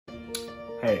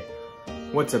Hey,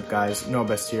 what's up guys,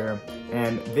 Nobest here,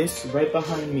 and this right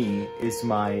behind me is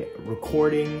my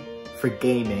recording for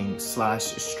gaming /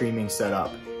 streaming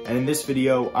setup. And in this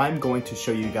video, I'm going to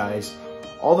show you guys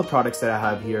all the products that I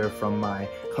have here, from my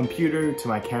computer to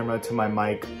my camera to my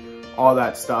mic, all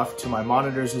that stuff, to my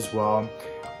monitors as well.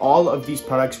 All of these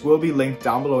products will be linked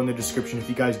down below in the description if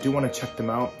you guys do want to check them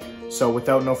out. So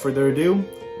without no further ado,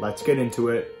 let's get into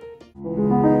it.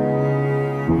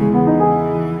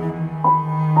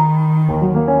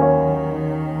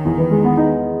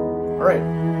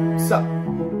 Alright, so,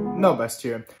 Nobest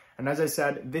here, and as I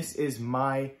said, this is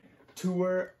my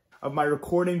tour of my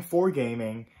recording for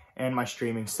gaming and my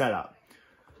streaming setup.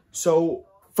 So,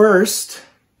 first,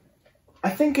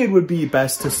 I think it would be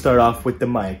best to start off with the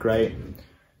mic, right?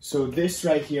 So this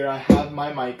right here, I have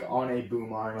my mic on a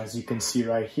boom arm, as you can see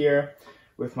right here,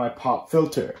 with my pop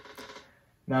filter.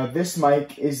 Now this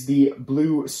mic is the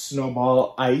Blue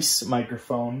Snowball Ice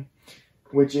microphone,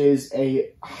 which is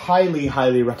a highly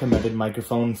recommended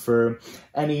microphone for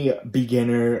any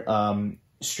beginner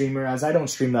streamer, as I don't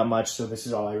stream that much, so this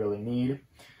is all I really need.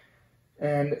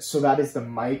 And so that is the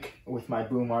mic with my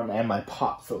boom arm and my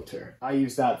pop filter. I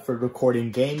use that for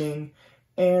recording gaming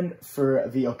and for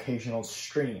the occasional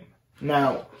stream.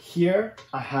 Now here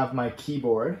I have my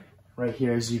keyboard right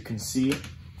here, as you can see.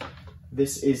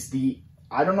 This is the,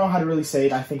 I don't know how to really say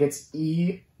it, I think it's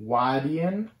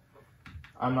Ewadian.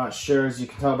 I'm not sure, as you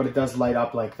can tell, but it does light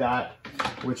up like that,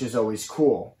 which is always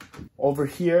cool. Over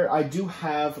here, I do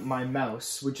have my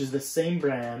mouse, which is the same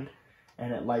brand,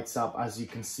 and it lights up, as you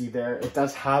can see there. It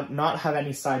does not have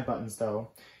any side buttons, though,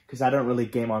 because I don't really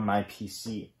game on my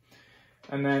PC.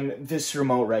 And then this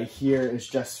remote right here is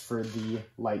just for the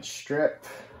light strip,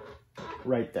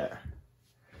 right there.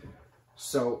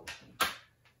 So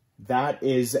that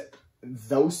is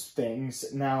those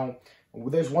things. Now,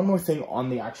 there's one more thing on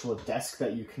the actual desk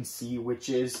that you can see, which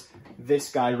is this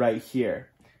guy right here.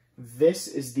 This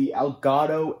is the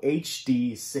Elgato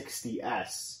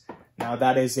HD60S. Now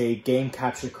that is a game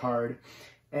capture card,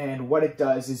 and what it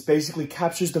does is basically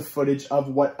captures the footage of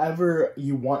whatever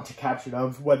you want to capture it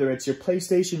of, whether it's your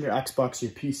PlayStation, your Xbox,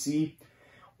 your PC,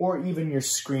 or even your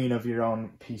screen of your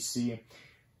own PC.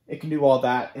 It can do all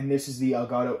that, and this is the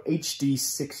Elgato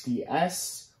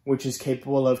HD60S, which is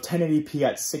capable of 1080p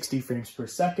at 60 frames per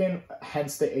second,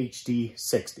 hence the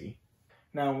HD60.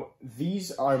 Now,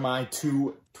 these are my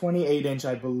two 28-inch,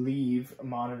 I believe,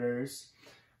 monitors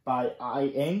by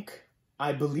iInc.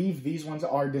 I believe these ones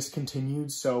are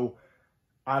discontinued, so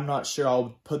I'm not sure.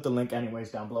 I'll put the link anyways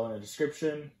down below in the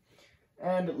description.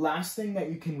 And last thing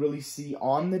that you can really see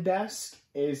on the desk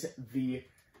is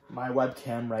my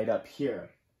webcam right up here.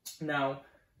 Now,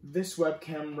 this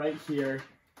webcam right here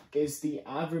is the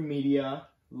AverMedia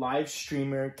Live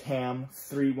Streamer Cam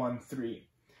 313.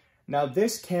 Now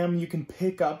this cam you can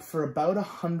pick up for about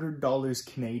 $100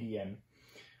 Canadian.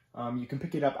 You can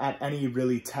pick it up at any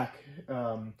really tech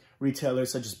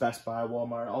retailers such as Best Buy,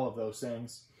 Walmart, all of those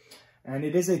things. And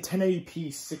it is a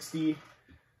 1080p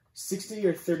 60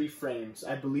 or 30 frames,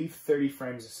 I believe 30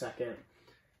 frames a second.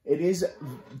 It is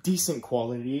decent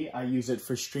quality. I use it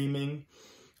for streaming,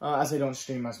 as I don't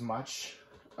stream as much.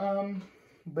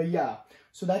 But yeah,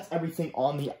 so that's everything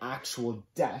on the actual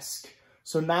desk.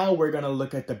 So now we're gonna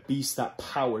look at the beast that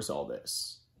powers all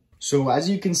this. So as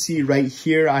you can see right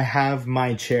here, I have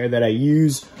my chair that I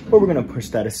use, but we're gonna push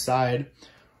that aside.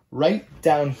 Right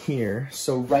down here,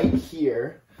 so right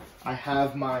here, I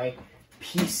have my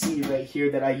PC right here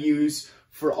that I use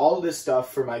for all this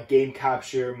stuff, for my game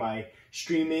capture, my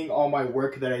streaming, all my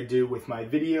work that I do with my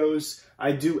videos.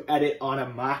 I do edit on a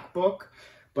MacBook,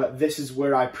 but this is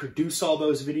where I produce all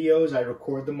those videos, I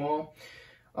record them all.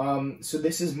 So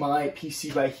this is my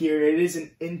PC right here. It is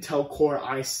an Intel Core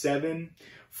i7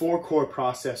 4-core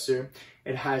processor.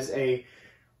 It has a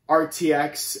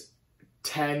RTX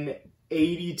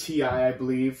 1080 Ti, I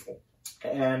believe,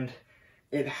 and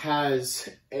it has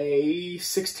a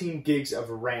 16 gigs of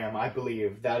RAM, I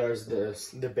believe. That is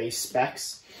the base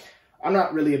specs. I'm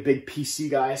not really a big PC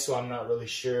guy, so I'm not really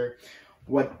sure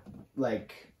what,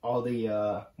 all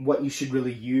the what you should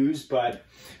really use, but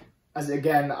as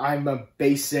again, I'm a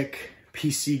basic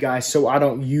PC guy, so I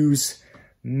don't use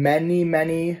many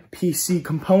PC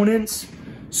components.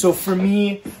 So for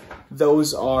me,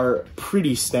 those are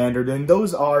pretty standard, and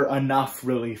those are enough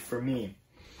really for me,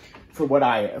 for what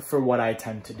I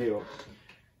tend to do.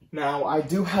 Now I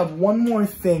do have one more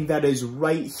thing that is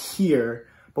right here,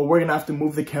 but we're gonna have to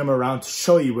move the camera around to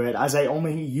show you it, as I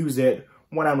only use it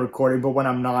when I'm recording, but when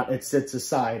I'm not, it sits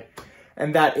aside.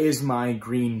 And that is my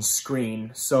green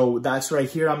screen. So that's right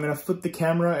here. I'm gonna flip the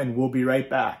camera and we'll be right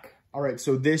back. All right,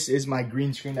 so this is my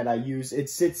green screen that I use. It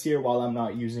sits here while I'm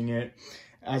not using it,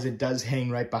 as it does hang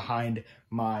right behind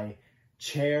my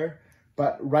chair.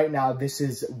 But right now, this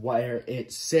is where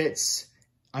it sits.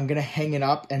 I'm gonna hang it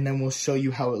up and then we'll show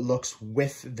you how it looks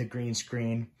with the green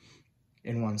screen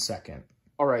in 1 second.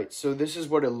 All right, so this is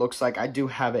what it looks like. I do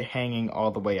have it hanging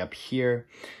all the way up here.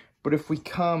 But if we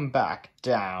come back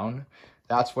down,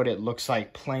 that's what it looks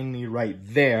like plainly right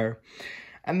there.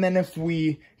 And then if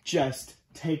we just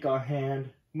take our hand,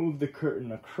 move the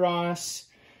curtain across,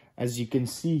 as you can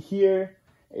see here,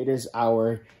 it is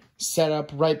our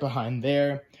setup right behind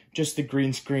there. Just the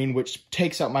green screen, which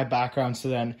takes out my background so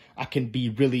then I can be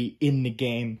really in the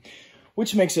game,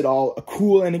 which makes it all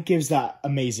cool and it gives that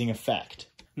amazing effect.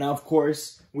 Now, of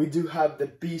course, we do have the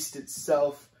beast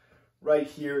itself right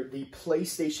here, the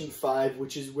PlayStation 5,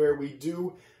 which is where we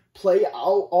do play out.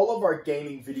 All of our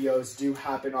gaming videos do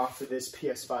happen off of this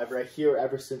PS5 right here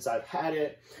ever since I've had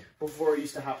it. Before, it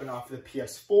used to happen off of the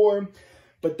PS4,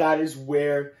 but that is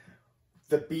where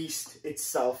the beast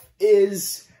itself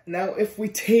is. Now, if we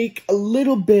take a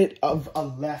little bit of a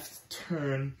left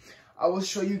turn, I will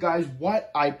show you guys what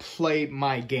I play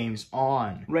my games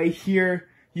on. Right here,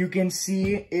 you can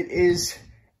see it is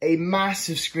a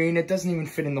massive screen. It doesn't even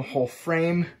fit in the whole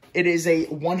frame. It is a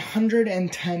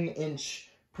 110-inch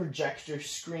projector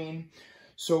screen.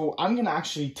 So I'm gonna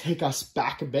actually take us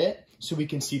back a bit so we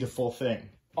can see the full thing.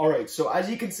 All right, so as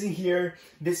you can see here,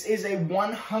 this is a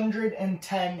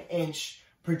 110-inch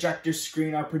projector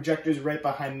screen. Our projector is right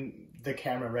behind the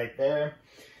camera right there.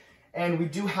 And we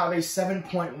do have a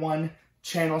 7.1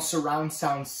 channel surround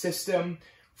sound system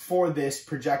for this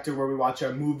projector where we watch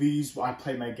our movies, I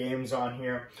play my games on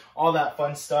here, all that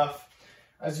fun stuff.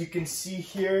 As you can see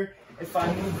here, if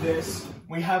I move this,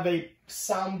 we have a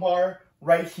sound bar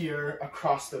right here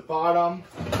across the bottom.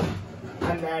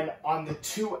 And then on the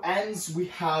two ends, we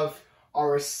have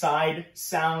our side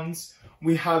sounds.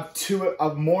 We have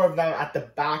more of them at the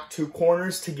back two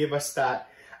corners to give us that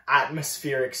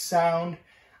atmospheric sound.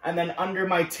 And then under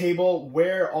my table,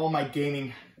 where all my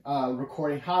gaming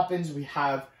recording happens, we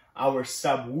have our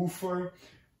subwoofer,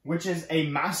 which is a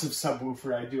massive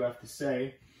subwoofer, I do have to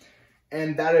say.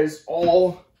 And that is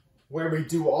all where we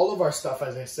do all of our stuff,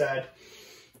 as I said.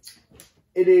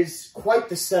 It is quite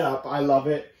the setup. I love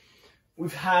it.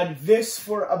 We've had this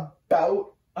for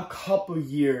about a couple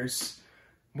years.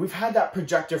 We've had that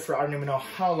projector for I don't even know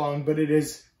how long, but it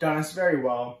has done us very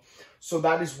well. So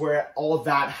that is where all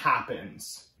that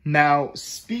happens. Now,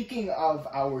 speaking of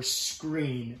our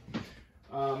screen,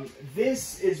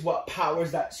 this is what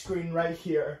powers that screen right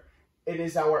here. It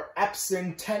is our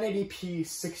Epson 1080p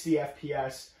 60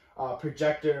 FPS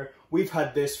projector. We've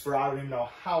had this for I don't even know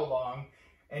how long,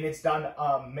 and it's done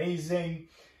amazing.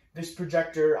 This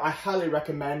projector, I highly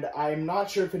recommend. I'm not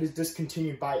sure if it is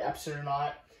discontinued by Epson or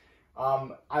not.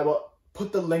 I will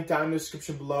put the link down in the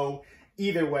description below.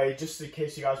 Either way, just in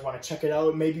case you guys want to check it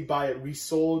out, maybe buy it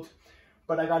resold.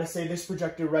 But I gotta say, this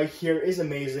projector right here is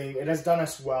amazing. It has done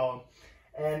us well.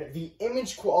 And the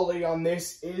image quality on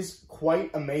this is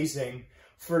quite amazing.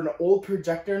 For an old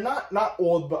projector, not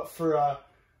old, but for a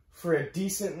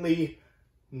decently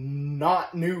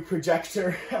not new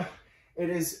projector, it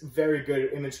is very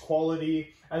good image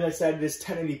quality. As I said, it is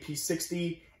 1080p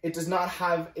 60. It does not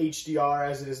have HDR,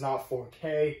 as it is not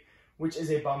 4K, which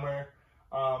is a bummer.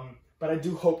 But I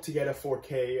do hope to get a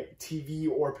 4K TV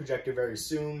or projector very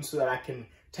soon so that I can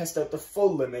test out the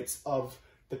full limits of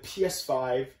the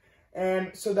PS5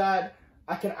 and so that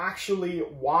I can actually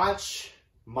watch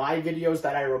my videos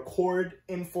that I record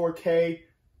in 4K,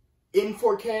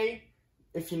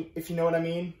 if you know what I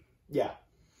mean. Yeah.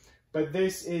 But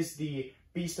this is the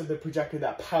beast of the projector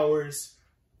that powers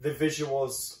the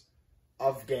visuals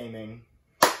of gaming.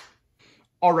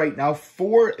 All right, now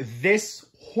for this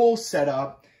whole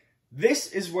setup,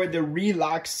 this is where the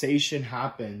relaxation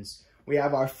happens. We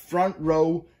have our front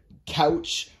row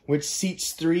couch, which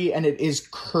seats 3, and it is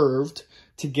curved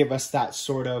to give us that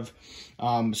sort of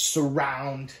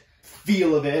surround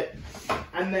feel of it.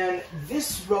 And then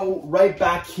this row right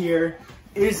back here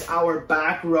is our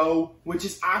back row, which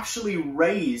is actually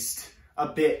raised a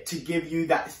bit to give you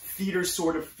that theater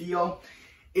sort of feel.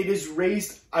 It is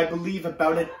raised, I believe,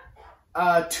 about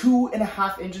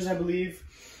 2.5 inches, I believe.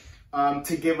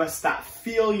 To give us that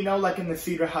feel, you know, like in the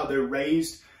theater, how they're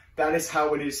raised. That is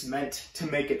how it is meant to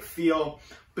make it feel.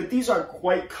 But these are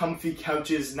quite comfy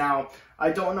couches. Now,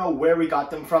 I don't know where we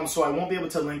got them from, so I won't be able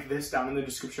to link this down in the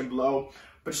description below.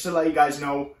 But just to let you guys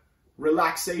know,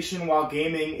 relaxation while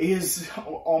gaming is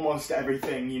almost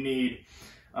everything you need.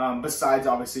 Besides,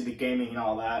 obviously, the gaming and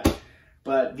all that.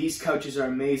 But these couches are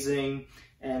amazing.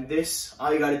 And this,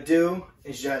 all you gotta do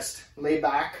is just lay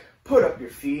back, put up your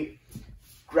feet,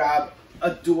 grab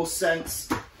a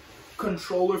DualSense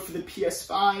controller for the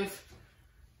PS5,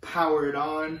 power it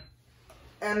on,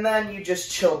 and then you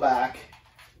just chill back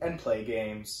and play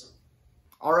games.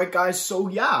 Alright guys, so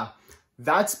yeah,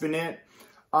 that's been it.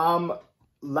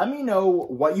 Let me know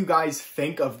what you guys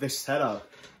think of this setup,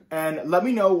 and let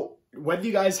me know whether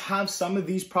you guys have some of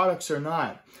these products or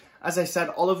not. As I said,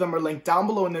 all of them are linked down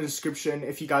below in the description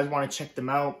if you guys want to check them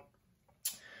out.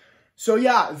 So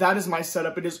yeah, that is my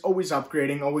setup. It is always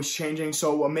upgrading, always changing,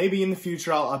 so maybe in the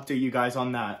future I'll update you guys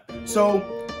on that. So,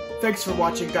 thanks for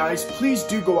watching guys. Please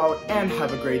do go out and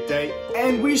have a great day,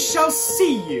 and we shall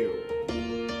see you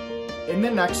in the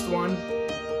next one.